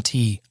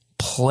plenty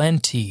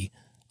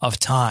of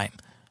time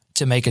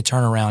to make a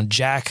turnaround.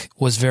 Jack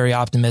was very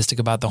optimistic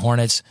about the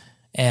Hornets,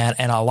 and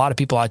a lot of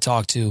people I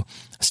talked to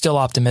still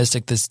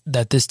optimistic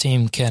that this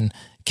team can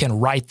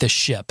right the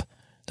ship.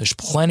 There's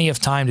plenty of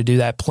time to do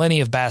that, plenty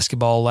of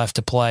basketball left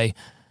to play.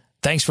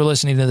 Thanks for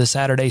listening to the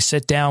Saturday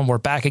Sit Down. We're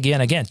back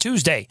again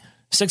Tuesday,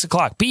 6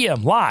 o'clock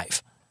p.m.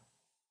 live.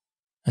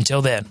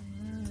 Until then,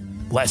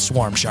 let's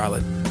swarm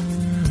Charlotte.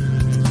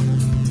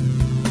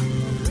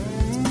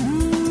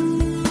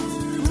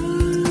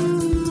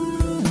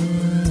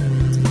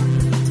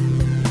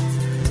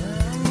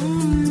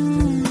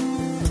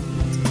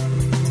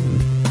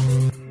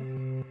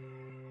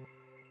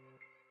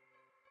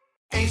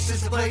 Ace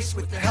is the place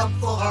with the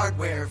helpful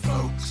hardware,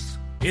 folks.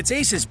 It's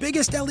Ace's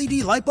biggest LED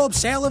light bulb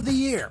sale of the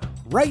year.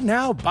 Right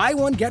now, buy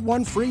one, get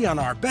one free on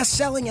our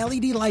best-selling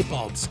LED light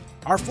bulbs.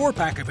 Our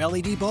 4-pack of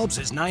LED bulbs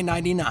is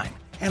 $9.99,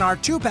 and our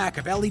 2-pack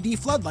of LED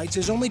floodlights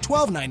is only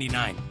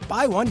 $12.99.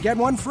 Buy one, get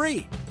one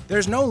free.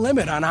 There's no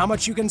limit on how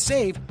much you can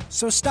save,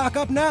 so stock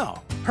up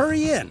now.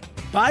 Hurry in.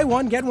 Buy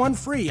one, get one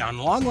free on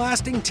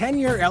long-lasting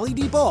 10-year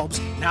LED bulbs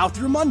now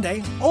through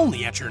Monday,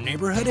 only at your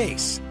neighborhood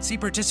Ace. See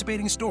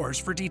participating stores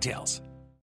for details.